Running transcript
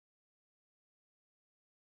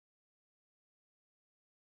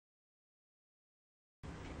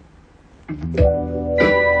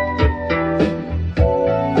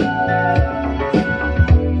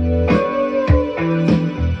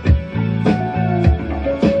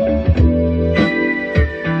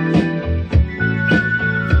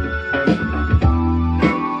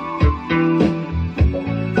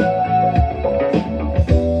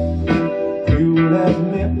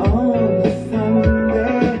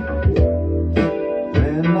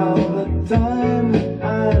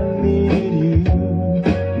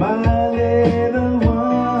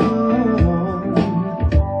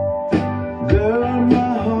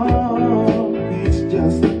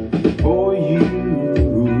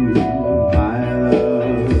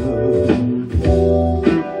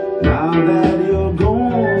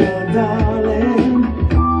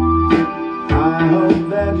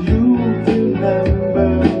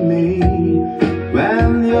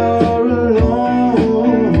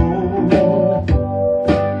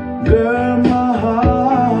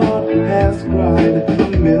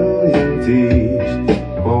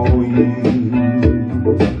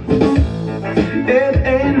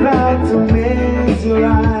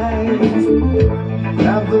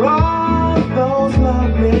After all those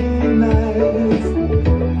lovely nights,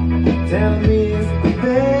 tell me if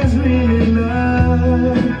there's really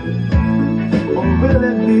love, or will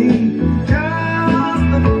it be just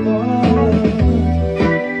a thought?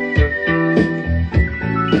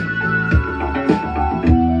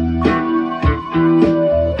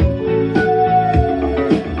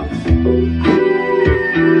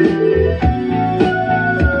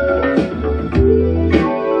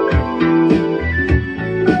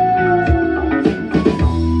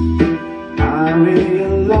 I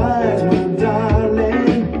realize, my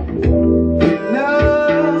darling, the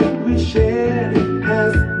love we shared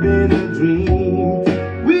has been a dream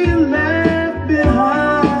we left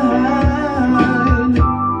behind.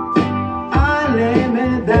 I lay me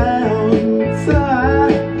down so I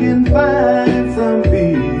can find some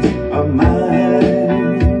peace of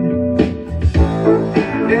mind.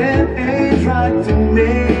 It ain't right to me.